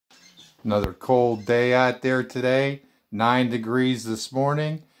Another cold day out there today. 9 degrees this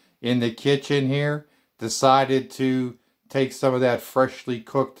morning. In the kitchen here. Decided to take some of that freshly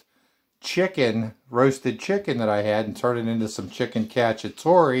cooked chicken, roasted chicken that I had, and turn it into some chicken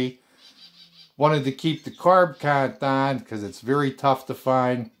cacciatore. Wanted to keep the carb count on because it's very tough to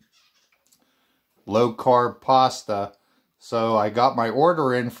find low carb pasta. So I got my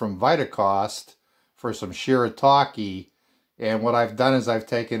order in from Vitacost for some Shirataki. And what I've done is I've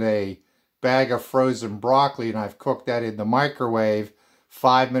taken a bag of frozen broccoli and I've cooked that in the microwave.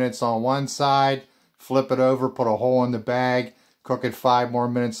 5 minutes on one side, flip it over, put a hole in the bag, cook it 5 more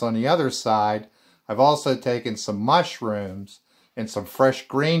minutes on the other side. I've also taken some mushrooms and some fresh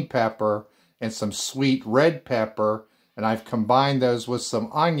green pepper and some sweet red pepper, and I've combined those with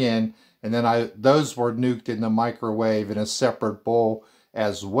some onion, and then those were nuked in the microwave in a separate bowl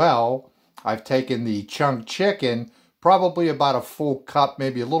as well. I've taken the chunk chicken, probably about a full cup,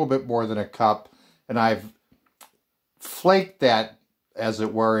 maybe a little bit more than a cup, and I've flaked that, as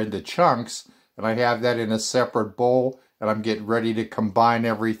it were, into chunks, and I have that in a separate bowl, and I'm getting ready to combine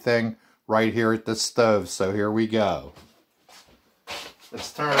everything right here at the stove. So here we go.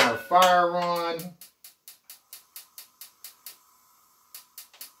 Let's turn our fire on.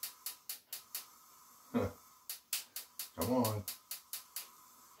 Come on.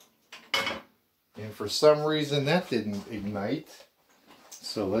 And for some reason that didn't ignite.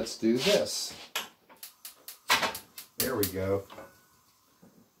 So let's do this. There we go.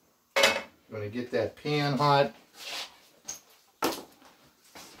 Going to get that pan hot.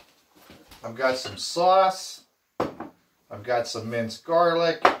 I've got some sauce. I've got some minced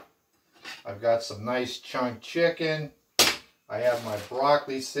garlic. I've got some nice chunk chicken. I have my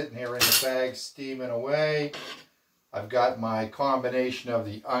broccoli sitting here in the bag steaming away. I've got my combination of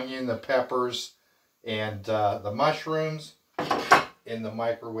the onion, the peppers, and the mushrooms in the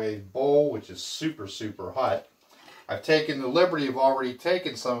microwave bowl, which is super, super hot. I've taken the liberty of already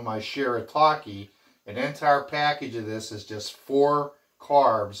taking some of my Shirataki. An entire package of this is just 4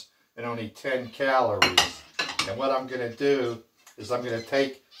 carbs and only 10 calories. And what I'm going to do is I'm going to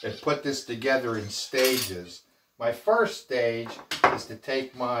take and put this together in stages. My first stage is to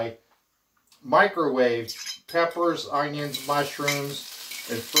take my microwave peppers, onions, mushrooms,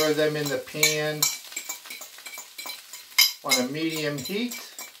 and throw them in the pan on a medium heat.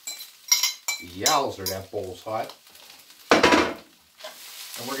 Yowzer, that bowl's hot.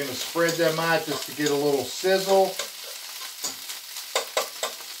 And we're going to spread them out just to get a little sizzle.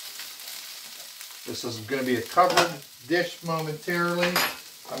 This is going to be a covered dish momentarily.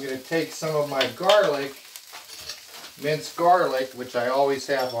 I'm going to take some of my garlic, minced garlic, which I always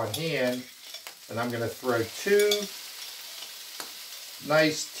have on hand, and I'm going to throw 2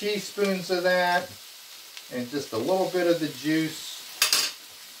 nice teaspoons of that and just a little bit of the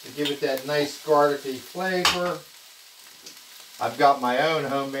juice to give it that nice garlicky flavor. I've got my own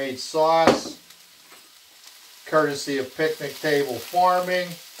homemade sauce, courtesy of Picnic Table Farming,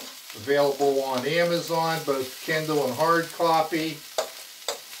 available on Amazon, both Kindle and hard copy.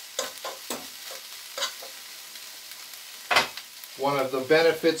 One of the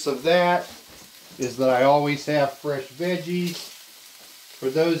benefits of that is that I always have fresh veggies. For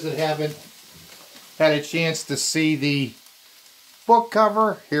those that haven't had a chance to see the book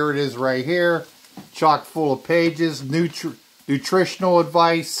cover, here it is right here, chock full of pages, nutritional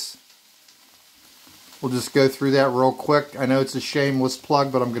advice. We'll just go through that real quick. I know it's a shameless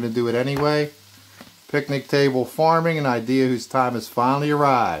plug, but I'm going to do it anyway. Picnic Table Farming, an idea whose time has finally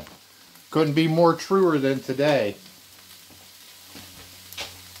arrived. Couldn't be more truer than today.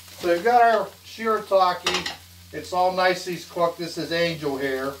 So we've got our Shirataki. It's all nicely cooked. This is angel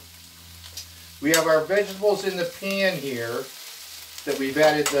hair. We have our vegetables in the pan here that we've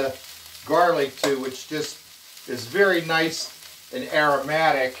added the garlic to, which just is very nice and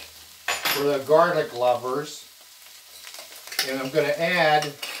aromatic for the garlic lovers. And I'm going to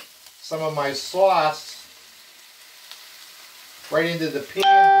add some of my sauce right into the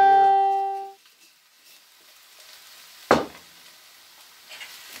pan here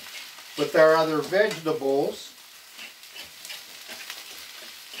with our other vegetables.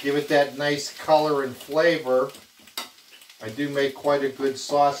 Give it that nice color and flavor. I do make quite a good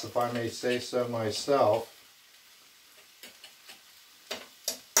sauce, if I may say so myself.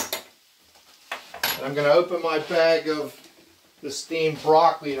 And I'm going to open my bag of the steamed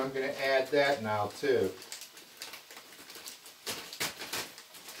broccoli, and I'm going to add that now too.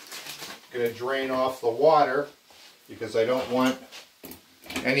 I'm going to drain off the water because I don't want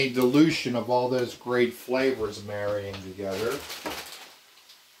any dilution of all those great flavors marrying together.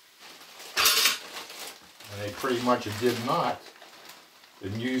 And they pretty much did not.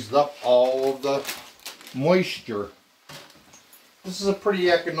 and used up all of the moisture. This is a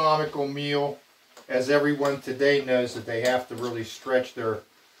pretty economical meal, as everyone today knows that they have to really stretch their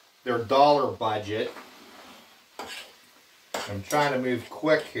dollar budget. I'm trying to move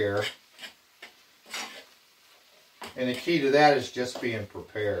quick here. And the key to that is just being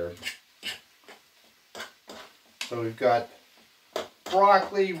prepared. So we've got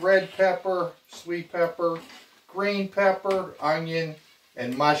broccoli, red pepper, sweet pepper, green pepper, onion,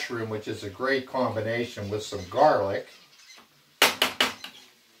 and mushroom, which is a great combination with some garlic.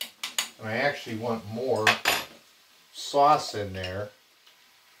 And I actually want more sauce in there.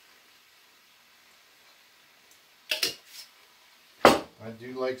 I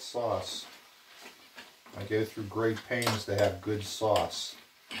do like sauce. I go through great pains to have good sauce.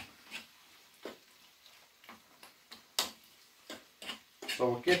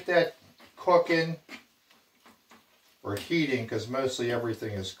 So we'll get that cooking, or heating, because mostly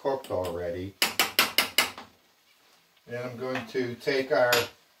everything is cooked already. And I'm going to take our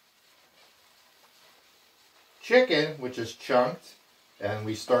chicken, which is chunked, and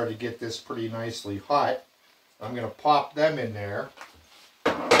we started to get this pretty nicely hot. I'm going to pop them in there.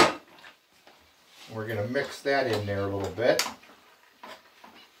 We're going to mix that in there a little bit.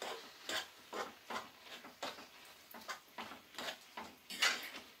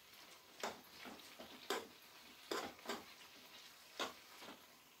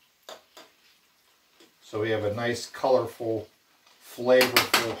 So we have a nice, colorful,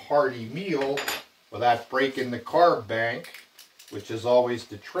 flavorful, hearty meal without breaking the carb bank, which is always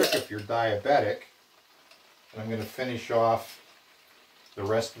the trick if you're diabetic. And I'm going to finish off the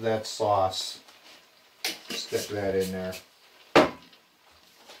rest of that sauce. Stick that in there. I'm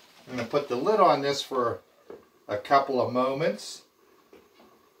going to put the lid on this for a couple of moments.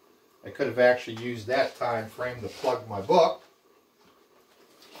 I could have actually used that time frame to plug my book.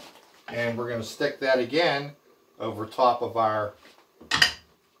 And we're going to stick that again over top of our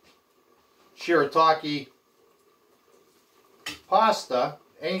Shirataki pasta,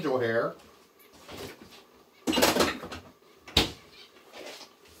 angel hair,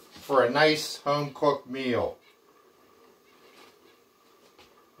 for a nice home-cooked meal.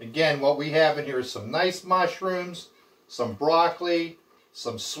 Again, what we have in here is some nice mushrooms, some broccoli,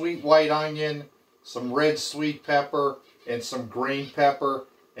 some sweet white onion, some red sweet pepper, and some green pepper,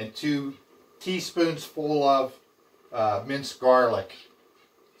 and 2 teaspoons full of minced garlic.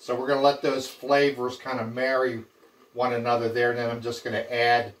 So we're going to let those flavors kind of marry one another there, and then I'm just going to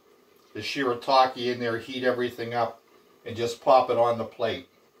add the shirataki in there, heat everything up, and just pop it on the plate.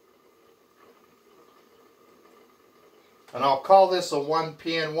 And I'll call this a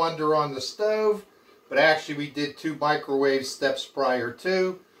one-pan wonder on the stove, but actually we did 2 microwave steps prior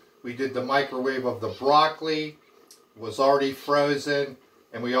to. We did the microwave of the broccoli, was already frozen,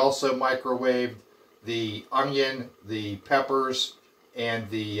 and we also microwaved the onion, the peppers, and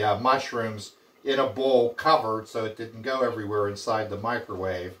the mushrooms in a bowl covered so it didn't go everywhere inside the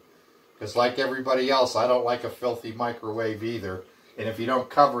microwave. Because like everybody else, I don't like a filthy microwave either. And if you don't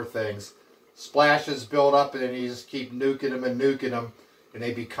cover things, splashes build up, and then you just keep nuking them, and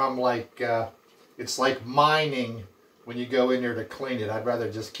they become like, it's like mining when you go in there to clean it. I'd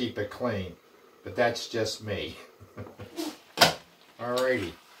rather just keep it clean, but that's just me.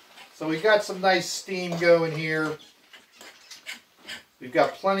 Alrighty, so we got some nice steam going here. We've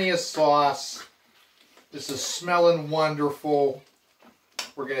got plenty of sauce. This is smelling wonderful.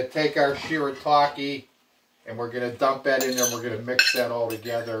 We're going to take our shirataki and we're going to dump that in there, and we're going to mix that all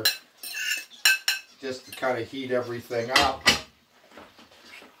together just to kind of heat everything up.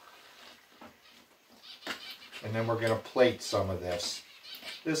 And then we're going to plate some of this.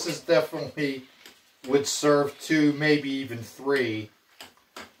 This is definitely would serve 2, maybe even 3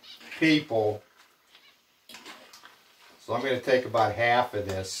 people. So I'm going to take about half of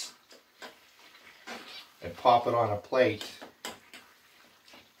this and pop it on a plate.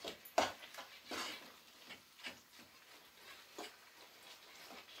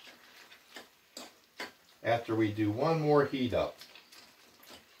 After we do one more heat up.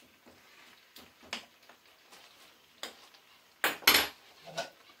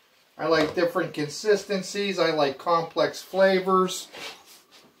 I like different consistencies. I like complex flavors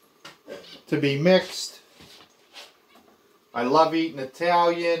to be mixed. I love eating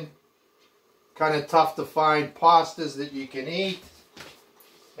Italian. Kind of tough to find pastas that you can eat.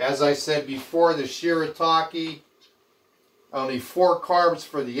 As I said before, the shirataki, only 4 carbs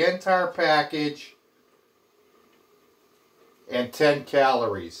for the entire package and 10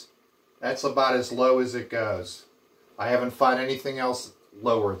 calories. That's about as low as it goes. I haven't found anything else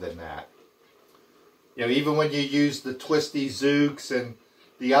lower than that. You know, even when you use the twisty zooks and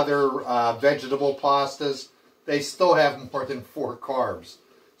the other vegetable pastas, they still have more than 4 carbs.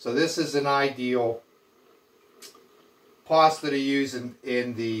 So this is an ideal pasta to use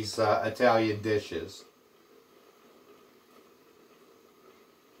in these Italian dishes.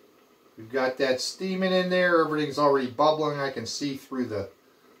 We've got that steaming in there. Everything's already bubbling. I can see through the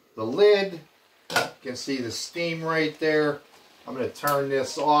lid. You can see the steam right there. I'm going to turn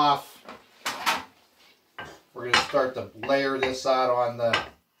this off. We're going to start to layer this out on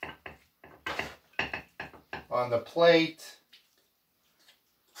the plate.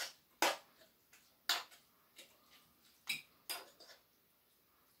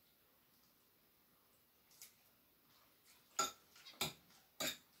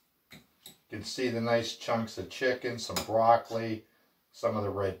 You can see the nice chunks of chicken, some broccoli, some of the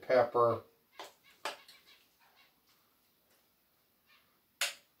red pepper.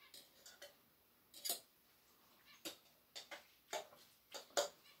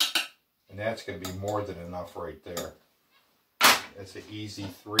 And that's going to be more than enough right there. That's an easy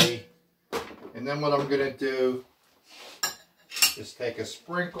 3. And then what I'm going to do is take a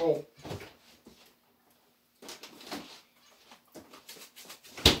sprinkle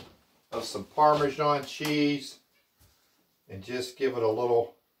of some Parmesan cheese and just give it a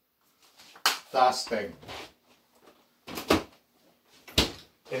little dusting.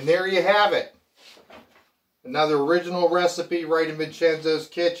 And there you have it. Another original recipe right in Vincenzo's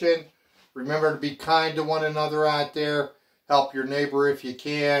kitchen. Remember to be kind to one another out there. Help your neighbor if you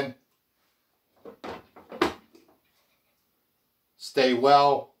can. Stay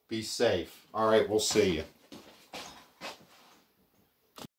well. Be safe. All right, we'll see you.